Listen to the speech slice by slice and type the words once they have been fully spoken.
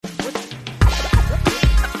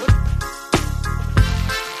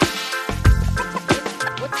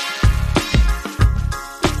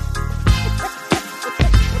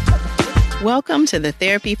Welcome to the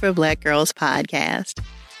Therapy for Black Girls podcast,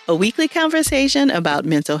 a weekly conversation about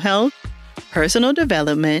mental health, personal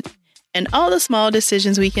development, and all the small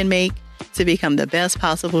decisions we can make to become the best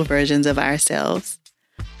possible versions of ourselves.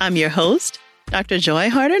 I'm your host, Dr. Joy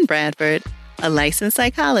Harden Bradford, a licensed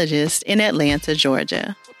psychologist in Atlanta,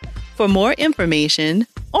 Georgia. For more information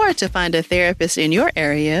or to find a therapist in your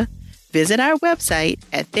area, visit our website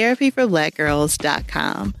at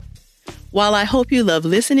therapyforblackgirls.com. While I hope you love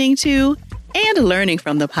listening to and learning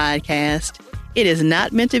from the podcast, it is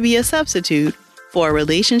not meant to be a substitute for a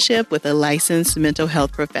relationship with a licensed mental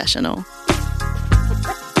health professional.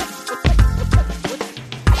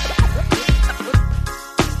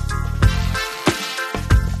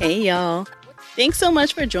 Hey, y'all. Thanks so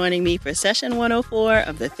much for joining me for session 104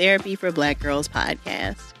 of the Therapy for Black Girls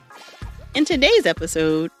podcast. In today's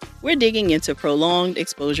episode, we're digging into prolonged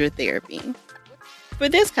exposure therapy. For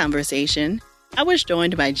this conversation, I was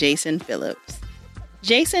joined by Jason Phillips.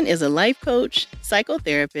 Jason is a life coach,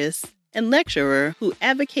 psychotherapist, and lecturer who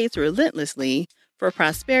advocates relentlessly for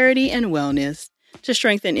prosperity and wellness to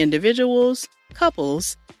strengthen individuals,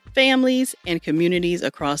 couples, families, and communities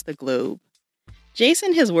across the globe.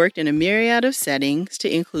 Jason has worked in a myriad of settings to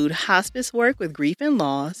include hospice work with grief and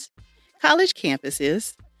loss, college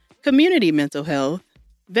campuses, community mental health,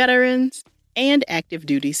 veterans, and active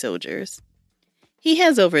duty soldiers. He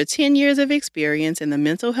has over 10 years of experience in the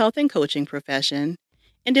mental health and coaching profession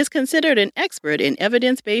and is considered an expert in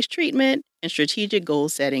evidence-based treatment and strategic goal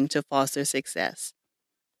setting to foster success.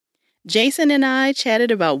 Jason and I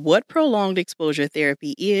chatted about what prolonged exposure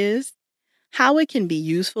therapy is, how it can be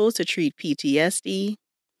useful to treat PTSD,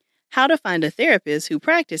 how to find a therapist who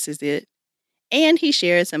practices it, and he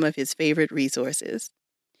shared some of his favorite resources.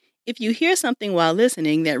 If you hear something while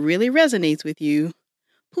listening that really resonates with you,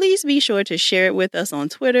 please be sure to share it with us on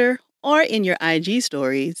Twitter or in your IG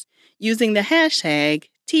stories using the hashtag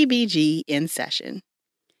TBGInSession.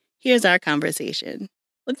 Here's our conversation.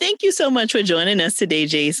 Well, thank you so much for joining us today,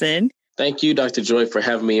 Jason. Thank you, Dr. Joy, for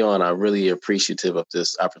having me on. I'm really appreciative of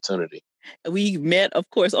this opportunity. We met, of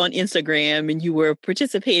course, on Instagram, and you were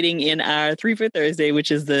participating in our 3 for Thursday,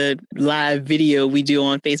 which is the live video we do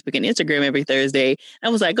on Facebook and Instagram every Thursday. I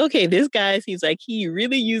was like, okay, this guy seems like he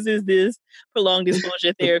really uses this prolonged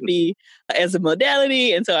exposure therapy as a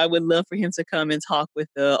modality. And so I would love for him to come and talk with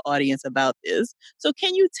the audience about this. So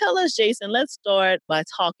can you tell us, Jason, let's start by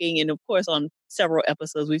talking, and of course, on several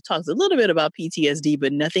episodes, we've talked a little bit about PTSD,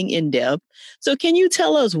 but nothing in depth. So can you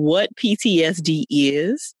tell us what PTSD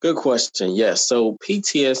is? Good question. Yes. So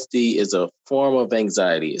PTSD is a form of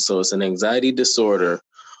anxiety. So it's an anxiety disorder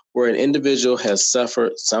where an individual has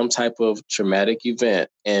suffered some type of traumatic event.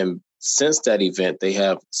 And since that event, they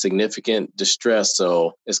have significant distress.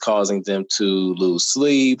 So it's causing them to lose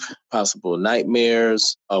sleep, possible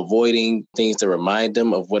nightmares, avoiding things that remind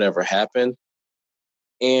them of whatever happened.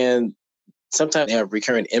 And sometimes they have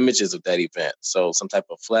recurrent images of that event. So some type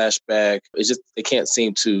of flashback. They can't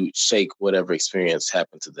seem to shake whatever experience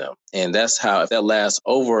happened to them. And that's how, if that lasts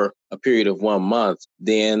over a period of 1 month,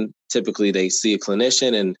 then typically they see a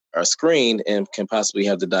clinician and are screened and can possibly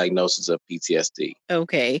have the diagnosis of PTSD.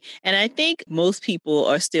 Okay. And I think most people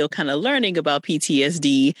are still kind of learning about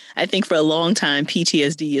PTSD. I think for a long time,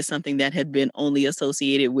 PTSD is something that had been only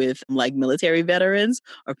associated with like military veterans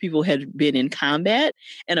or people who had been in combat.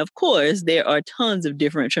 And of course, there are tons of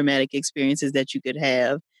different traumatic experiences that you could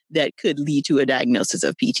have that could lead to a diagnosis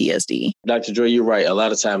of PTSD. Dr. Joy, you're right. A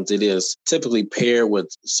lot of times it is typically paired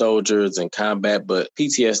with soldiers in combat, but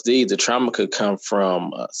PTSD, the trauma could come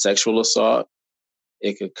from sexual assault.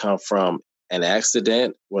 It could come from an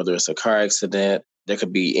accident, whether it's a car accident. There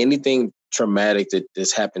could be anything traumatic that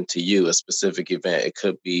has happened to you, a specific event. It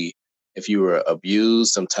could be if you were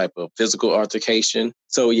abused, some type of physical altercation.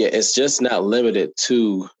 So yeah, it's just not limited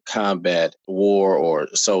to combat, war,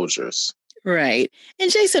 or soldiers. Right.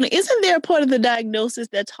 And Jason, isn't there a part of the diagnosis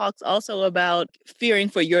that talks also about fearing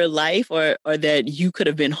for your life or that you could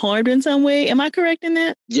have been harmed in some way? Am I correct in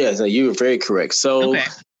that? Yes, you were very correct. So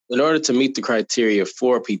in order to meet the criteria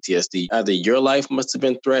for PTSD, either your life must have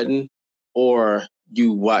been threatened or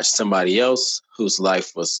you watched somebody else whose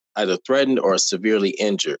life was either threatened or severely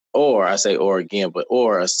injured, or I say or again, but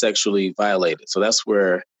or sexually violated. So that's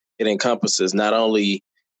where it encompasses not only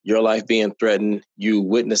your life being threatened, you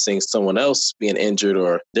witnessing someone else being injured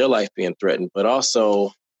or their life being threatened, but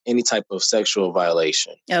also any type of sexual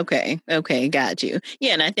violation. Okay, got you.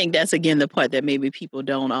 Yeah, and I think that's, again, the part that maybe people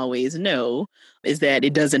don't always know is that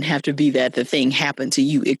it doesn't have to be that the thing happened to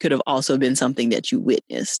you. It could have also been something that you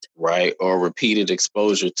witnessed. Right, or repeated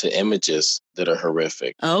exposure to images that are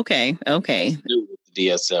horrific. Okay. With the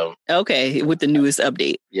DSM. Okay, with the newest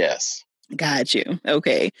update. Yes. Got you.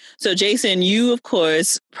 Okay. So, Jason, you, of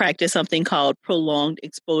course, practice something called prolonged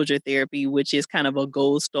exposure therapy, which is kind of a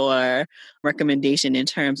gold star recommendation in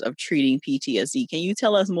terms of treating PTSD. Can you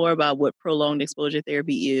tell us more about what prolonged exposure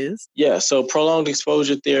therapy is? Yeah, so prolonged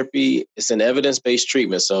exposure therapy is an evidence-based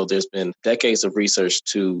treatment. So there's been decades of research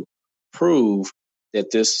to prove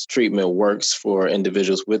that this treatment works for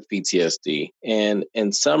individuals with PTSD. And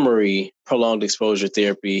in summary, prolonged exposure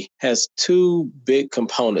therapy has two big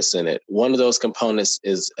components in it. One of those components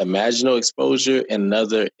is imaginal exposure, and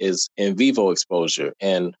another is in vivo exposure.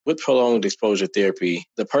 And with prolonged exposure therapy,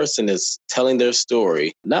 the person is telling their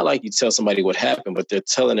story, not like you tell somebody what happened, but they're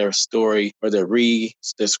telling their story, or they're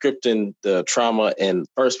scripting the trauma in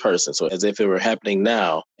first person, so as if it were happening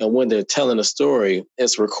now. And when they're telling a story,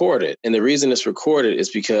 it's recorded. And the reason it's recorded is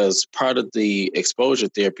because part of the exposure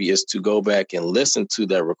therapy is to go back and listen to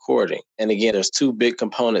that recording. And again, there's two big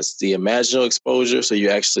components: the imaginal exposure, so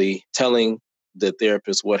you're actually telling the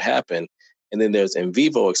therapist what happened. And then there's in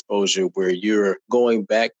vivo exposure, where you're going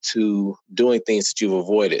back to doing things that you've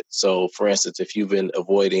avoided. So for instance, if you've been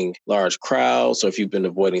avoiding large crowds, or if you've been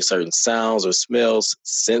avoiding certain sounds or smells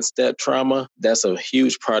since that trauma, that's a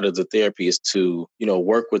huge part of the therapy, is to,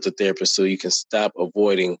 work with the therapist so you can stop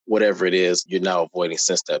avoiding whatever it is you're now avoiding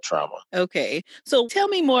since that trauma. Okay. So tell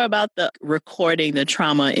me more about the recording the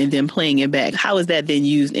trauma and then playing it back. How is that then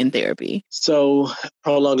used in therapy? So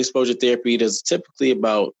prolonged exposure therapy, there's typically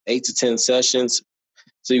about 8 to 10 sessions.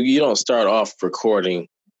 So you don't start off recording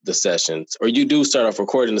the sessions, or you do start off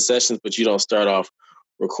recording the sessions, but you don't start off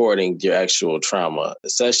recording your actual trauma.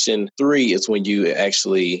 Session 3 is when you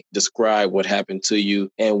actually describe what happened to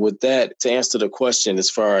you. And with that, to answer the question, as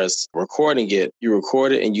far as recording it, you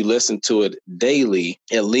record it and you listen to it daily,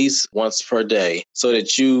 at least once per day, so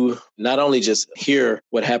that you not only just hear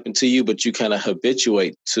what happened to you, but you kind of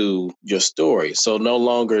habituate to your story. So no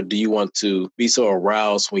longer do you want to be so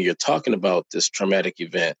aroused when you're talking about this traumatic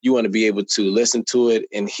event. You want to be able to listen to it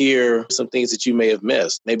and hear some things that you may have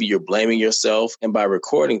missed. Maybe you're blaming yourself, and by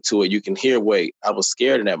recording to it, you can hear, wait, I was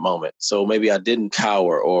scared in that moment, so maybe I didn't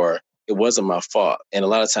cower, or it wasn't my fault. And a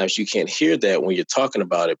lot of times you can't hear that when you're talking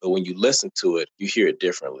about it, but when you listen to it, you hear it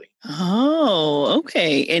differently. Oh,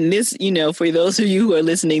 okay. And this, for those of you who are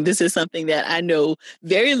listening, this is something that I know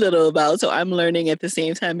very little about. So I'm learning at the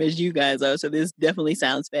same time as you guys are. So this definitely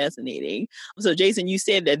sounds fascinating. So Jason, you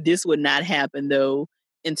said that this would not happen though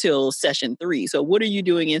until session 3. So what are you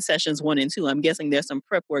doing in sessions 1 and 2? I'm guessing there's some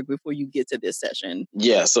prep work before you get to this session.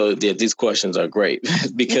 Yeah, so these questions are great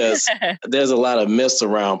because there's a lot of myths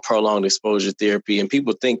around prolonged exposure therapy, and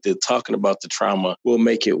people think that talking about the trauma will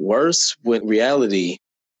make it worse, when in reality,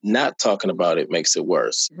 not talking about it makes it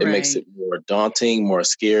worse. Right. It makes it more daunting, more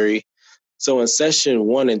scary. So in session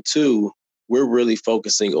 1 and 2, we're really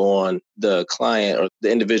focusing on the client or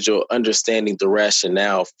the individual understanding the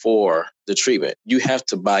rationale for the treatment. You have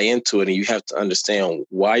to buy into it, and you have to understand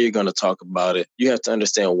why you're going to talk about it. You have to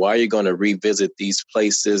understand why you're going to revisit these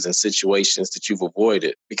places and situations that you've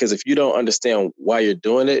avoided. Because if you don't understand why you're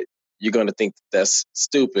doing it, you're going to think that's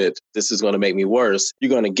stupid. This is going to make me worse. You're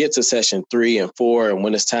going to get to session 3 and 4, and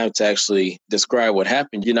when it's time to actually describe what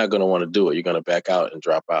happened, you're not going to want to do it. You're going to back out and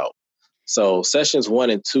drop out. So sessions 1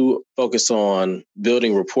 and 2 focus on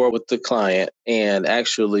building rapport with the client and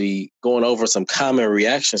actually going over some common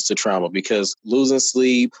reactions to trauma, because losing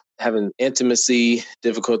sleep, having intimacy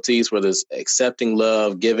difficulties, whether it's accepting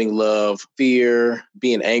love, giving love, fear,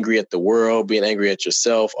 being angry at the world, being angry at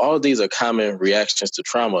yourself, all of these are common reactions to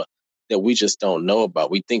trauma that we just don't know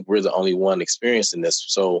about. We think we're the only one experiencing this.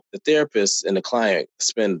 So the therapist and the client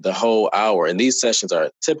spend the whole hour, and these sessions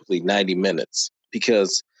are typically 90 minutes,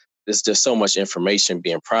 because there's just so much information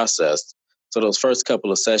being processed. So those first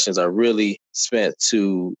couple of sessions are really spent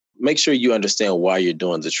to make sure you understand why you're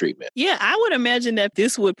doing the treatment. Yeah, I would imagine that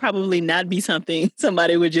this would probably not be something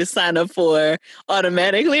somebody would just sign up for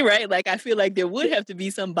automatically, right? Like, I feel like there would have to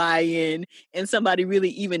be some buy-in and somebody really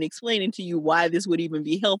even explaining to you why this would even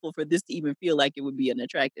be helpful for this to even feel like it would be an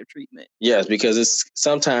attractive treatment. Yes, because it's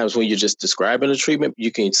sometimes when you're just describing the treatment,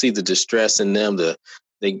 you can see the distress in them,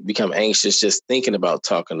 they become anxious just thinking about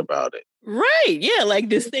talking about it. Right. Yeah. Like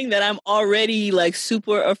this thing that I'm already like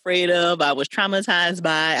super afraid of. I was traumatized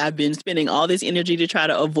by. I've been spending all this energy to try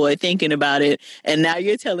to avoid thinking about it. And now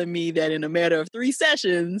you're telling me that in a matter of 3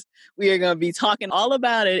 sessions, we are going to be talking all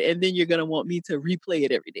about it. And then you're going to want me to replay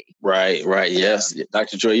it every day. Right. Right. Yes.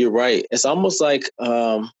 Dr. Joy, you're right. It's almost like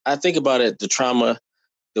I think about it, the trauma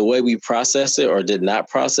the way we process it or did not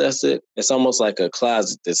process it, it's almost like a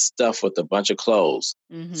closet that's stuffed with a bunch of clothes.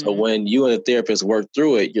 So when you and the therapist work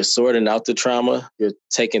through it, you're sorting out the trauma, you're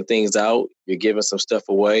taking things out, you're giving some stuff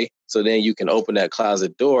away. So then you can open that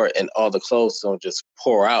closet door and all the clothes don't just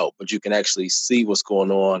pour out, but you can actually see what's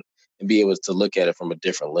going on and be able to look at it from a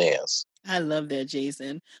different lens. I love that,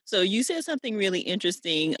 Jason. So you said something really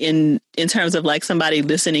interesting in terms of like somebody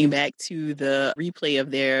listening back to the replay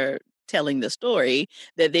of their telling the story,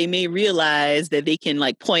 that they may realize that they can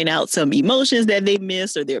like point out some emotions that they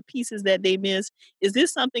missed or their pieces that they missed. Is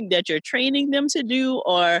this something that you're training them to do,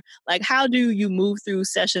 or like how do you move through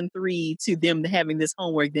session 3 to them having this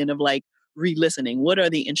homework then of like re-listening? What are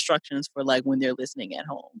the instructions for like when they're listening at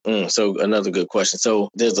home? So another good question. So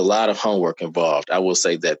there's a lot of homework involved. I will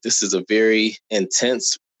say that this is a very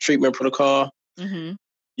intense treatment protocol.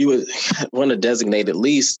 You would want to designate at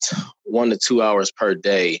least 1 to 2 hours per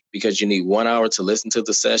day, because you need 1 hour to listen to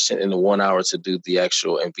the session and 1 hour to do the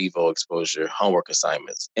actual in vivo exposure homework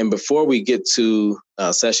assignments. And before we get to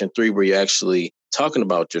session 3, where you're actually talking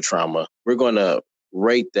about your trauma, we're going to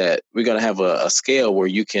rate that. We're going to have a scale where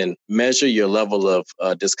you can measure your level of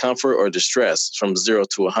discomfort or distress from 0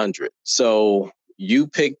 to 100. So you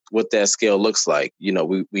pick what that scale looks like. You know,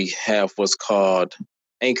 we have what's called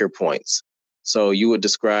anchor points. So you would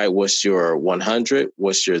describe what's your 100,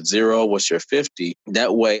 what's your 0, what's your 50.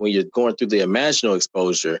 That way, when you're going through the imaginal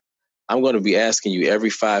exposure, I'm going to be asking you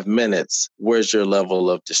every 5 minutes, where's your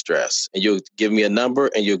level of distress? And you'll give me a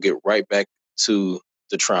number and you'll get right back to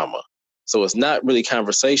the trauma. So it's not really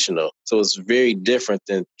conversational. So it's very different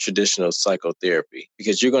than traditional psychotherapy,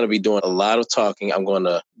 because you're going to be doing a lot of talking. I'm going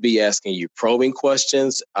to be asking you probing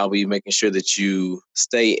questions. I'll be making sure that you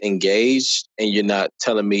stay engaged and you're not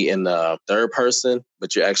telling me in the third person,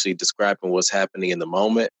 but you're actually describing what's happening in the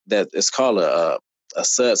moment. That it's called a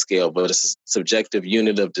SUD scale, but it's a subjective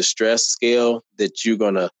unit of distress scale that you're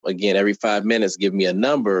going to, again, every 5 minutes, give me a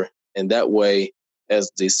number. And that way, as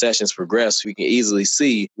the sessions progress, we can easily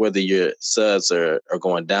see whether your SUDs are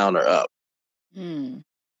going down or up.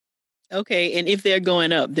 Okay. And if they're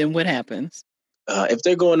going up, then what happens? If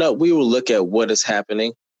they're going up, we will look at what is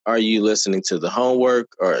happening. Are you listening to the homework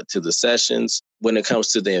or to the sessions? When it comes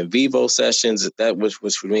to the in vivo sessions, that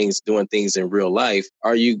which means doing things in real life,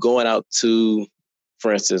 are you going out to,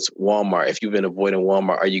 for instance, Walmart? If you've been avoiding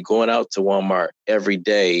Walmart, are you going out to Walmart every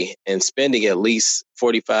day and spending at least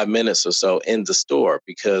 45 minutes or so in the store?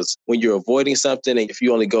 Because when you're avoiding something, and if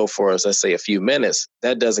you only go for, let's say, a few minutes,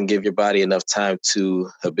 that doesn't give your body enough time to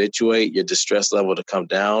habituate, your distress level to come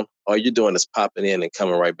down. All you're doing is popping in and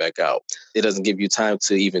coming right back out. It doesn't give you time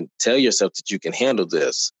to even tell yourself that you can handle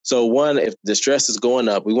this. So one, if the stress is going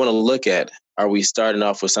up, we want to look at, are we starting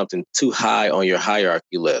off with something too high on your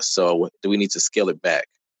hierarchy list? So do we need to scale it back?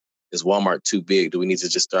 Is Walmart too big? Do we need to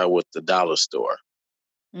just start with the dollar store?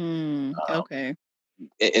 Okay.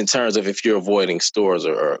 In terms of if you're avoiding stores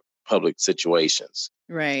or public situations.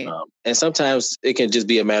 Right. And sometimes it can just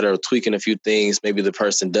be a matter of tweaking a few things. Maybe the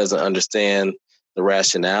person doesn't understand the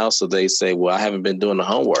rationale. So they say, well, I haven't been doing the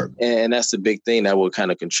homework. And that's the big thing that will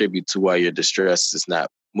kind of contribute to why your distress is not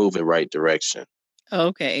moving right direction.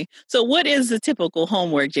 Okay. So what is the typical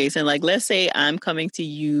homework, Jason? Like, let's say I'm coming to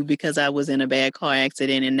you because I was in a bad car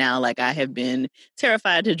accident and now like I have been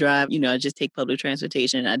terrified to drive, I just take public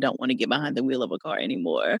transportation. I don't want to get behind the wheel of a car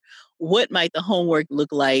anymore. What might the homework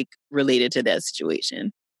look like related to that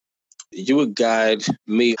situation? You would guide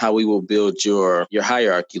me how we will build your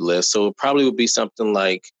hierarchy list. So it probably would be something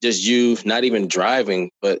like just you not even driving,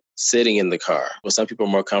 but sitting in the car. Well, some people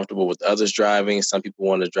are more comfortable with others driving. Some people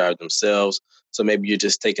want to drive themselves. So maybe you're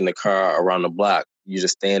just taking the car around the block. You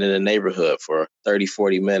just stand in the neighborhood for 30,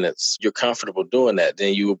 40 minutes. You're comfortable doing that.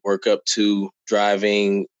 Then you would work up to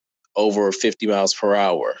driving over 50 miles per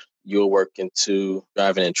hour. You'll work into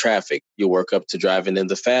driving in traffic. You'll work up to driving in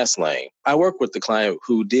the fast lane. I work with the client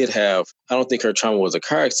who did have, I don't think her trauma was a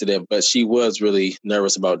car accident, but she was really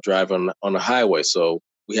nervous about driving on the highway. So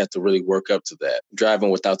we had to really work up to that.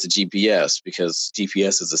 Driving without the GPS, because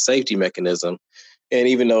GPS is a safety mechanism. And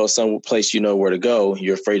even though some place you know where to go,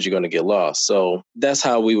 you're afraid you're going to get lost. So that's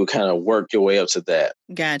how we would kind of work your way up to that.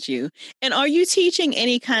 Got you. And are you teaching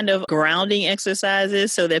any kind of grounding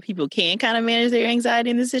exercises so that people can kind of manage their anxiety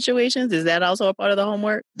in these situations? Is that also a part of the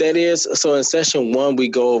homework? That is. So in session 1, we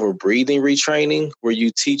go over breathing retraining, where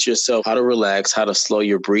you teach yourself how to relax, how to slow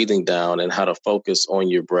your breathing down, and how to focus on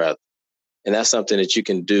your breath. And that's something that you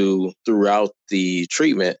can do throughout the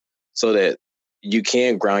treatment so that you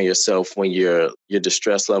can ground yourself when your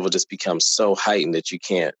distress level just becomes so heightened that you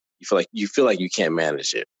feel like you can't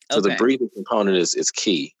manage it. So the breathing component is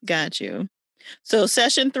key. Got you. So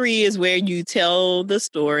session 3 is where you tell the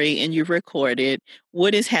story and you record it.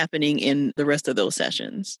 What is happening in the rest of those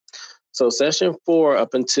sessions? So session 4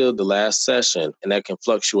 up until the last session, and that can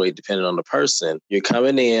fluctuate depending on the person. You're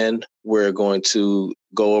coming in, we're going to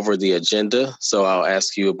go over the agenda. So I'll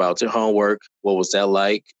ask you about your homework. What was that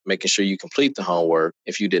like? Making sure you complete the homework.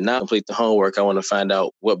 If you did not complete the homework, I want to find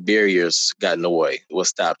out what barriers got in the way, what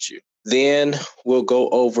stopped you. Then we'll go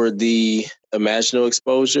over the imaginal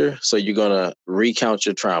exposure. So you're going to recount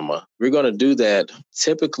your trauma. We're going to do that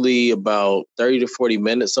typically about 30 to 40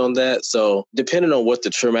 minutes on that. So depending on what the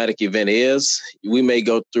traumatic event is, we may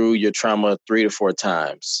go through your trauma 3 to 4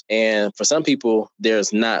 times. And for some people,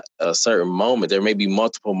 there's not a certain moment. There may be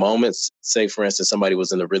multiple moments. Say, for instance, somebody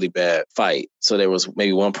was in a really bad fight. So there was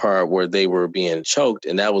maybe one part where they were being choked,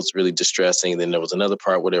 and that was really distressing. Then there was another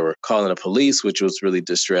part where they were calling the police, which was really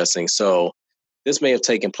distressing. So this may have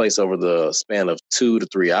taken place over the span of 2 to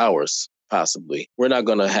 3 hours, possibly. We're not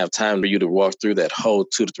going to have time for you to walk through that whole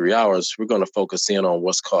 2 to 3 hours. We're going to focus in on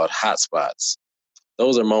what's called hotspots.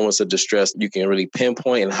 Those are moments of distress you can really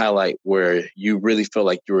pinpoint and highlight where you really feel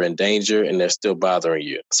like you're in danger and they're still bothering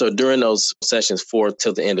you. So during those sessions 4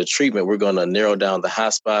 till the end of treatment, we're going to narrow down the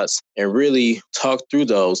hotspots and really talk through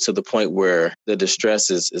those to the point where the distress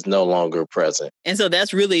is no longer present. And so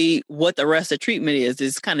that's really what the rest of treatment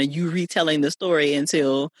is kind of you retelling the story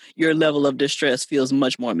until your level of distress feels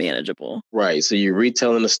much more manageable. Right. So you're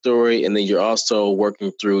retelling the story, and then you're also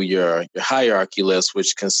working through your hierarchy list,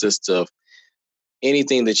 which consists of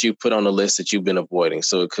anything that you put on the list that you've been avoiding.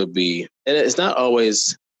 So it could be, and it's not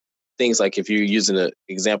always things like if you're using an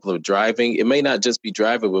example of driving, it may not just be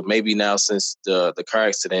driving, but maybe now since the car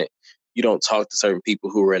accident, you don't talk to certain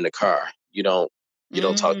people who were in the car. You don't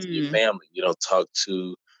talk to your family. You don't talk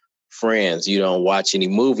to friends. You don't watch any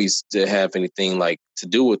movies that have anything like to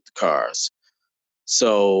do with the cars.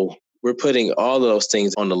 So we're putting all of those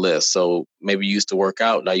things on the list. So maybe you used to work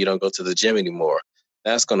out. Now you don't go to the gym anymore.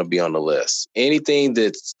 That's going to be on the list. Anything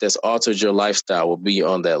that's altered your lifestyle will be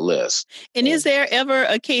on that list. And is there ever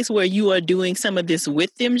a case where you are doing some of this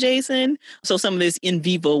with them, Jason? So some of this in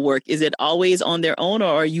vivo work, is it always on their own,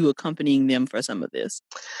 or are you accompanying them for some of this?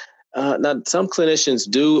 Now, some clinicians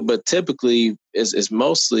do, but typically is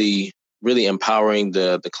mostly really empowering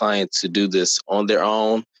the client to do this on their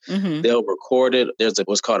own. Mm-hmm. They'll record it. There's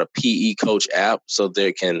what's called a PE Coach app, so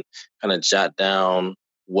they can kind of jot down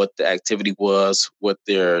what the activity was, what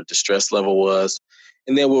their distress level was,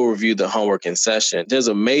 and then we'll review the homework in session. There's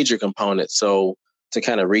a major component. So to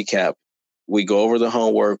kind of recap, we go over the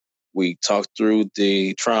homework, we talk through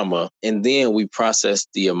the trauma, and then we process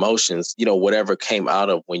the emotions, whatever came out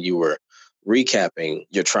of when you were recapping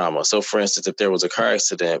your trauma. So for instance, if there was a car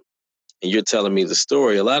accident and you're telling me the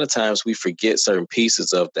story, a lot of times we forget certain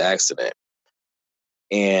pieces of the accident.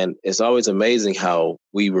 And it's always amazing how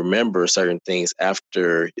we remember certain things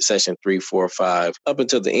after session 3, 4, 5. Up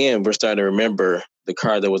until the end, we're starting to remember the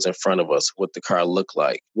car that was in front of us, what the car looked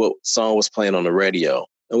like, what song was playing on the radio.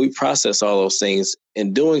 And we process all those things.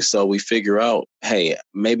 In doing so, we figure out, hey,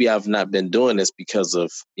 maybe I've not been doing this because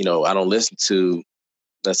of, I don't listen to,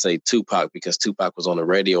 let's say, Tupac, because Tupac was on the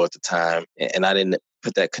radio at the time, and I didn't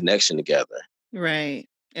put that connection together. Right.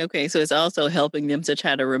 Okay, so it's also helping them to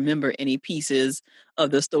try to remember any pieces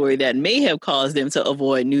of the story that may have caused them to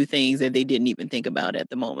avoid new things that they didn't even think about at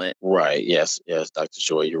the moment. Right. Yes, Dr.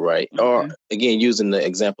 Joy, you're right. Mm-hmm. Or again, using the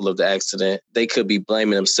example of the accident, they could be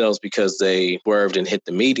blaming themselves because they swerved and hit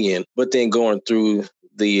the median, but then going through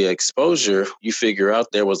the exposure, you figure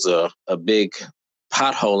out there was a big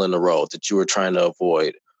pothole in the road that you were trying to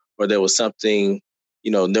avoid, or there was something,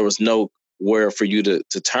 there was no where for you to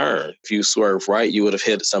turn. If you swerve right, you would have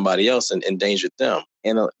hit somebody else and endangered them.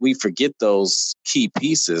 And we forget those key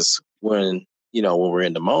pieces when we're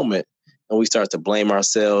in the moment, and we start to blame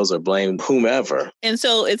ourselves or blame whomever. And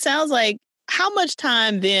so it sounds like, how much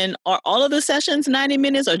time then, are all of the sessions 90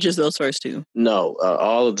 minutes or just those first 2? No,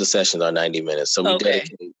 all of the sessions are 90 minutes. So we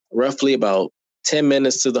dedicate roughly about 10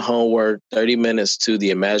 minutes to the homework, 30 minutes to the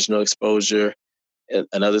imaginal exposure,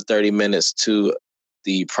 another 30 minutes to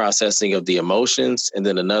the processing of the emotions, and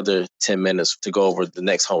then another 10 minutes to go over the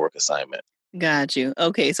next homework assignment. Got you.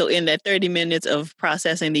 Okay, so in that 30 minutes of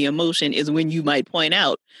processing the emotion is when you might point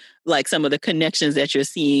out like some of the connections that you're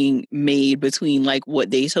seeing made between like what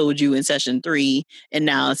they told you in session 3 and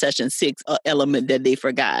now in session 6, an element that they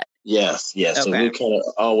forgot. Yes. Okay. So we kind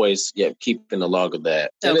of always keep in the log of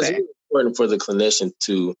that. And it's really important for the clinician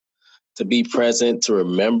to be present, to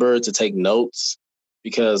remember, to take notes.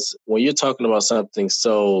 Because when you're talking about something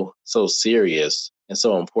so serious and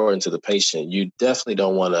so important to the patient, you definitely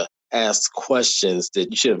don't want to ask questions that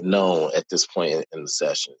you should have known at this point in the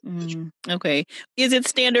session. Okay. Is it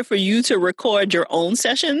standard for you to record your own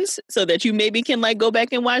sessions so that you maybe can like go back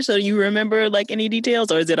and watch so you remember like any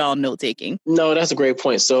details, or is it all note taking? No, that's a great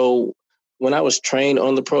point. So when I was trained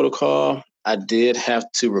on the protocol, I did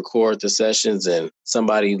have to record the sessions, and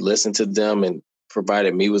somebody listened to them and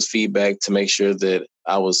provided me with feedback to make sure that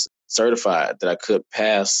I was certified, that I could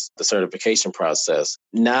pass the certification process.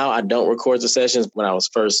 Now I don't record the sessions. When I was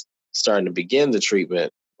first starting to begin the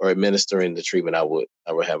treatment or administering the treatment, I would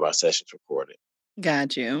have our sessions recorded.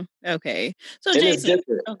 Got you. Okay. So And Jason, it's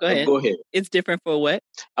different. go ahead. Go ahead. It's different for what?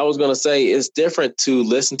 I was going to say it's different to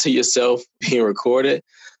listen to yourself being recorded.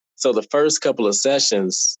 So the first couple of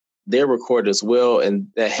sessions, they're recorded as well. And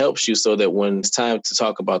that helps you so that when it's time to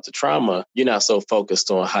talk about the trauma, you're not so focused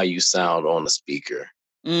on how you sound on the speaker.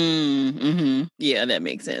 Yeah, that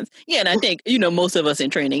makes sense. Yeah, and I think, most of us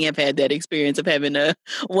in training have had that experience of having to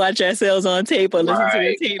watch ourselves on tape or listen to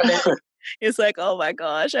the tape back. It's like, oh my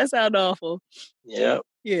gosh, I sound awful. Yeah.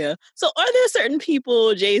 Yeah. So are there certain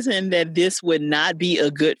people, Jason, that this would not be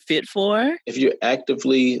a good fit for? If you're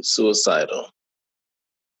actively suicidal,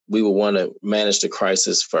 we would want to manage the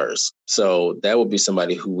crisis first. So that would be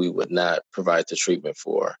somebody who we would not provide the treatment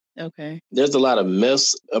for. Okay. There's a lot of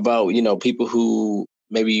myths about, people who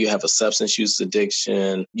maybe you have a substance use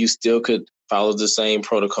addiction. You still could follow the same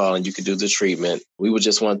protocol and you could do the treatment. We would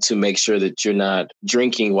just want to make sure that you're not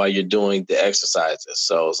drinking while you're doing the exercises.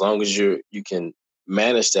 So as long as you can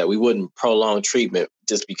manage that, we wouldn't prolong treatment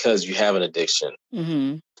just because you have an addiction.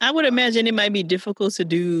 Mm-hmm. I would imagine it might be difficult to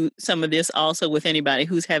do some of this also with anybody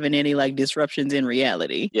who's having any like disruptions in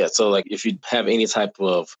reality. Yeah. So like if you have any type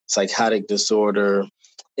of psychotic disorder,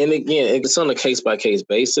 and again, it's on a case-by-case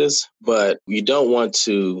basis, but you don't want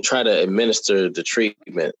to try to administer the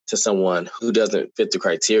treatment to someone who doesn't fit the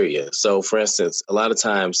criteria. So, for instance, a lot of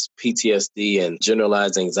times PTSD and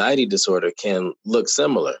generalized anxiety disorder can look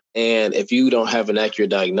similar. And if you don't have an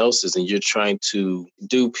accurate diagnosis and you're trying to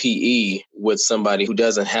do PE with somebody who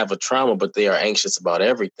doesn't have a trauma, but they are anxious about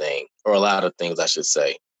everything, or a lot of things, I should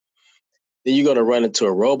say, then you're going to run into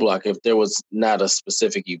a roadblock if there was not a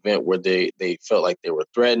specific event where they felt like they were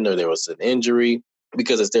threatened or there was an injury.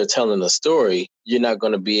 Because as they're telling a story, you're not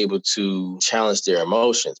going to be able to challenge their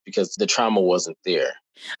emotions because the trauma wasn't there.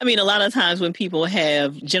 I mean, a lot of times when people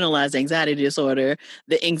have generalized anxiety disorder,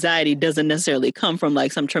 the anxiety doesn't necessarily come from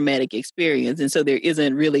like some traumatic experience. And so there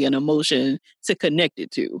isn't really an emotion to connect it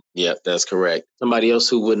to. Yeah, that's correct. Somebody else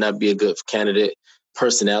who would not be a good candidate,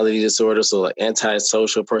 personality disorder, so like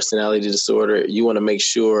antisocial personality disorder, you want to make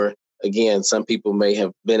sure, again, some people may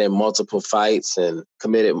have been in multiple fights and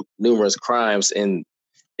committed numerous crimes, and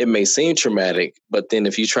it may seem traumatic, but then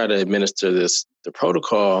if you try to administer the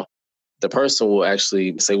protocol, the person will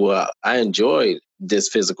actually say, well, I enjoyed this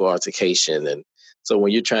physical altercation. And so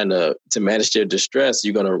when you're trying to manage their distress,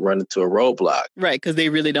 you're going to run into a roadblock. Right, because they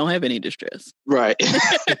really don't have any distress. Right.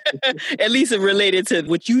 At least related to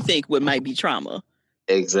what you think might be trauma.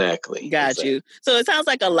 Exactly. Got you. So it sounds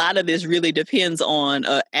like a lot of this really depends on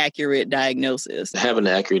an accurate diagnosis. Having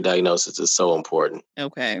an accurate diagnosis is so important.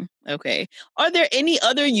 Okay. Are there any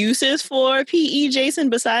other uses for PE, Jason,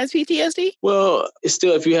 besides PTSD? Well, it's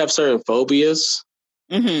still, if you have certain phobias,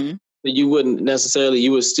 you would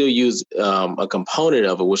still use a component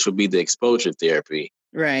of it, which would be the exposure therapy.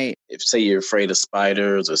 Right. If, say, you're afraid of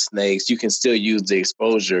spiders or snakes, you can still use the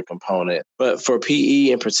exposure component. But for PE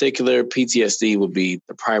in particular, PTSD would be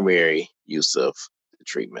the primary use of the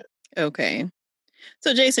treatment. Okay.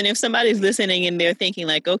 So, Jason, if somebody's listening and they're thinking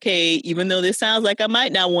like, okay, even though this sounds like I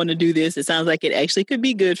might not want to do this, it sounds like it actually could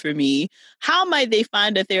be good for me. How might they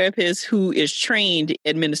find a therapist who is trained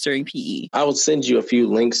administering PE? I would send you a few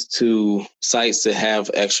links to sites that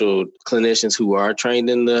have actual clinicians who are trained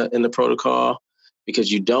in the protocol,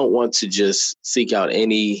 because you don't want to just seek out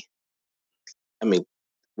we're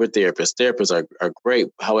therapists. Therapists are great.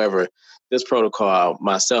 However, this protocol,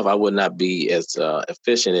 myself, I would not be as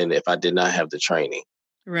efficient in it if I did not have the training.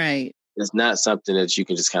 Right. It's not something that you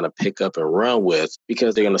can just kind of pick up and run with,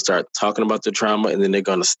 because they're going to start talking about the trauma and then they're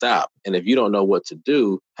going to stop. And if you don't know what to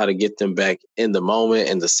do, how to get them back in the moment,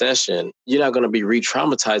 in the session, you're not going to be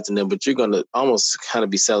re-traumatizing them, but you're going to almost kind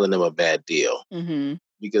of be selling them a bad deal.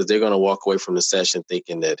 Because they're going to walk away from the session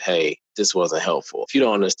thinking that, hey, this wasn't helpful. If you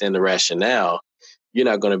don't understand the rationale, you're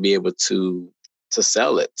not going to be able to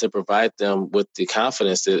sell it, to provide them with the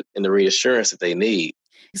confidence and the reassurance that they need.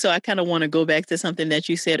 So I kind of want to go back to something that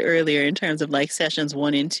you said earlier in terms of like sessions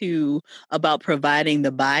 1 and 2 about providing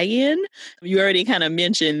the buy-in. You already kind of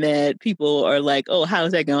mentioned that people are like, oh, how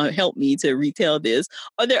is that going to help me to retell this?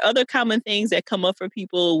 Are there other common things that come up for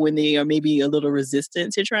people when they are maybe a little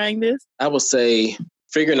resistant to trying this? I would say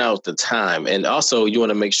figuring out the time. And also you want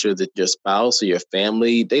to make sure that your spouse or your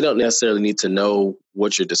family, they don't necessarily need to know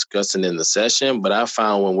what you're discussing in the session. But I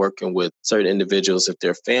found when working with certain individuals, if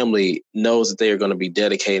their family knows that they are going to be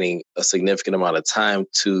dedicating a significant amount of time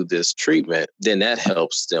to this treatment, then that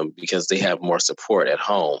helps them because they have more support at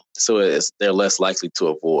home. So they're less likely to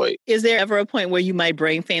avoid. Is there ever a point where you might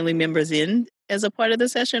bring family members in as a part of the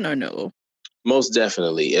session or no? Most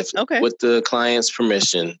definitely. If Okay. With the client's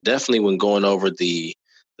permission, definitely when going over the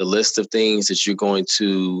list of things that you're going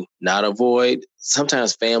to not avoid,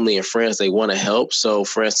 sometimes family and friends, they want to help. So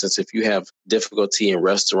for instance, if you have difficulty in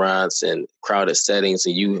restaurants and crowded settings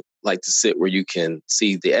and you like to sit where you can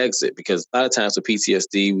see the exit, because a lot of times with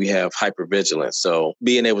PTSD, we have hypervigilance. So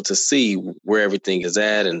being able to see where everything is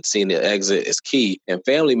at and seeing the exit is key. And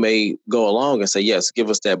family may go along and say, yes,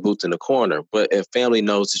 give us that booth in the corner. But if family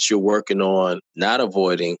knows that you're working on not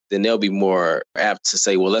avoiding, then they'll be more apt to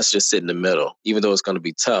say, well, let's just sit in the middle. Even though it's going to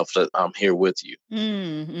be tough, I'm here with you.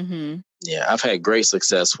 Mm-hmm. Yeah, I've had great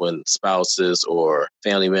success when spouses or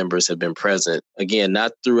family members have been present. Again,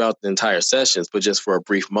 not throughout the entire sessions, but just for a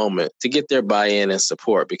brief moment to get their buy-in and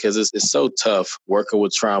support, because it's so tough working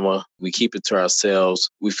with trauma. We keep it to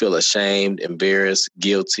ourselves. We feel ashamed, embarrassed,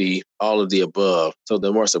 guilty, all of the above. So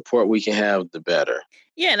the more support we can have, the better.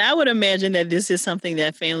 Yeah, and I would imagine that this is something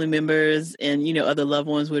that family members and, other loved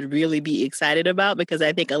ones would really be excited about, because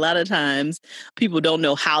I think a lot of times people don't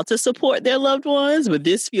know how to support their loved ones, but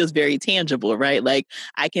this feels very tangible, right? Like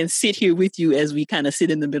I can sit here with you as we kind of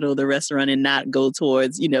sit in the middle of the restaurant and not go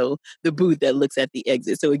towards, the booth that looks at the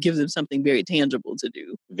exit. So it gives them something very tangible to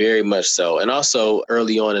do. Very much so. And also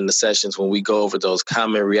early on in the sessions, when we go over those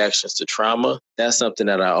common reactions to trauma, that's something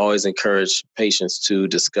that I always encourage patients to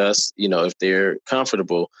discuss, if they're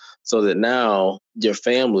comfortable, so that now your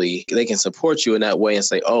family, they can support you in that way and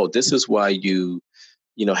say, oh, this is why you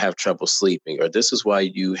have trouble sleeping, or this is why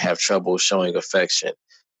you have trouble showing affection.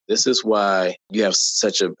 This is why you have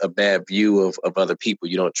such a bad view of other people.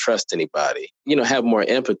 You don't trust anybody. Have more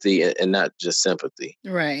empathy and not just sympathy.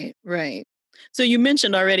 Right, right. So you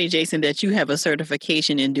mentioned already, Jason, that you have a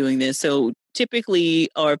certification in doing this. So typically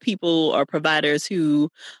are people or providers who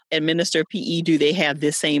administer PE, do they have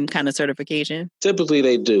this same kind of certification? Typically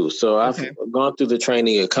they do. So I've gone through the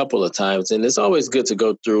training a couple of times, and it's always good to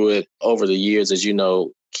go through it over the years, as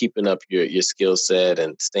keeping up your skill set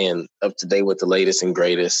and staying up to date with the latest and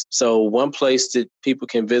greatest. So one place that people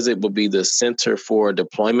can visit will be the Center for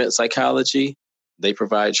Deployment Psychology. They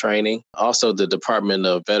provide training. Also, the Department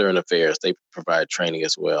of Veteran Affairs, they provide training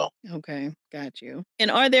as well. Okay, got you.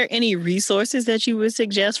 And are there any resources that you would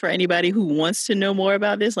suggest for anybody who wants to know more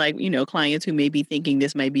about this? Like, clients who may be thinking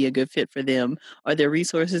this might be a good fit for them. Are there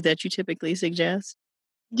resources that you typically suggest?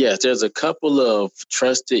 Yes, there's a couple of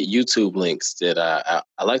trusted YouTube links that I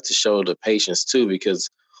like to show the patients too, because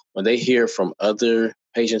when they hear from other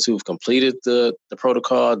patients who've completed the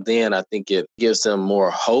protocol, then I think it gives them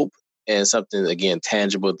more hope and something, again,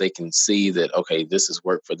 tangible. They can see that, okay, this has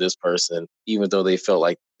worked for this person, even though they felt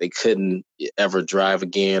like they couldn't ever drive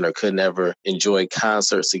again or couldn't ever enjoy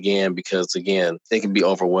concerts again, because, again, they can be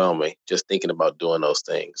overwhelming just thinking about doing those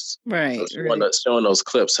things. Right. So showing those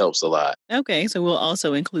clips helps a lot. Okay, so we'll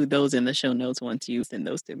also include those in the show notes once you send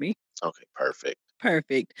those to me. Okay, perfect.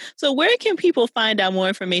 Perfect. So where can people find out more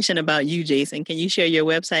information about you, Jason? Can you share your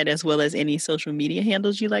website as well as any social media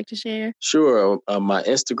handles you'd like to share? Sure. My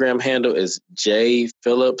Instagram handle is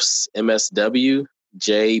jphillips MSW,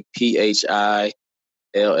 JPHILLIPS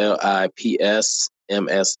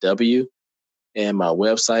MSW. And my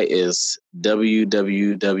website is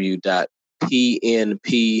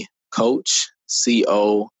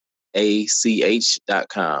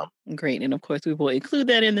www.pnpcoach.com. Great. And of course, we will include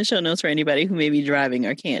that in the show notes for anybody who may be driving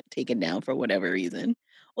or can't take it down for whatever reason.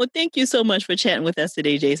 Well, thank you so much for chatting with us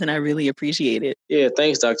today, Jason. I really appreciate it. Yeah,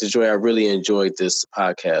 thanks, Dr. Joy. I really enjoyed this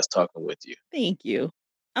podcast talking with you. Thank you.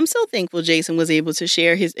 I'm so thankful Jason was able to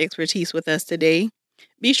share his expertise with us today.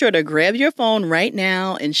 Be sure to grab your phone right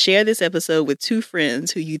now and share this episode with 2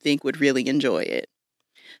 friends who you think would really enjoy it.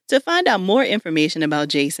 To find out more information about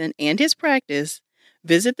Jason and his practice,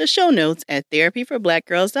 visit the show notes at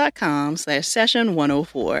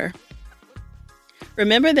therapyforblackgirls.com/session104.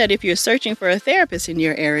 Remember that if you're searching for a therapist in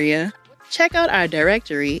your area, check out our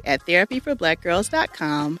directory at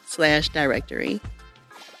therapyforblackgirls.com/directory.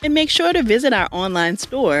 And make sure to visit our online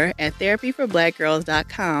store at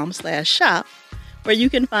therapyforblackgirls.com/shop, where you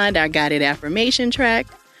can find our guided affirmation track,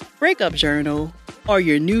 breakup journal, or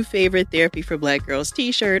your new favorite Therapy for Black Girls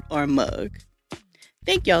t-shirt or mug.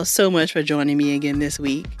 Thank y'all so much for joining me again this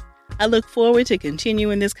week. I look forward to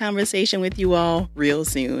continuing this conversation with you all real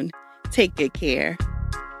soon. Take good care.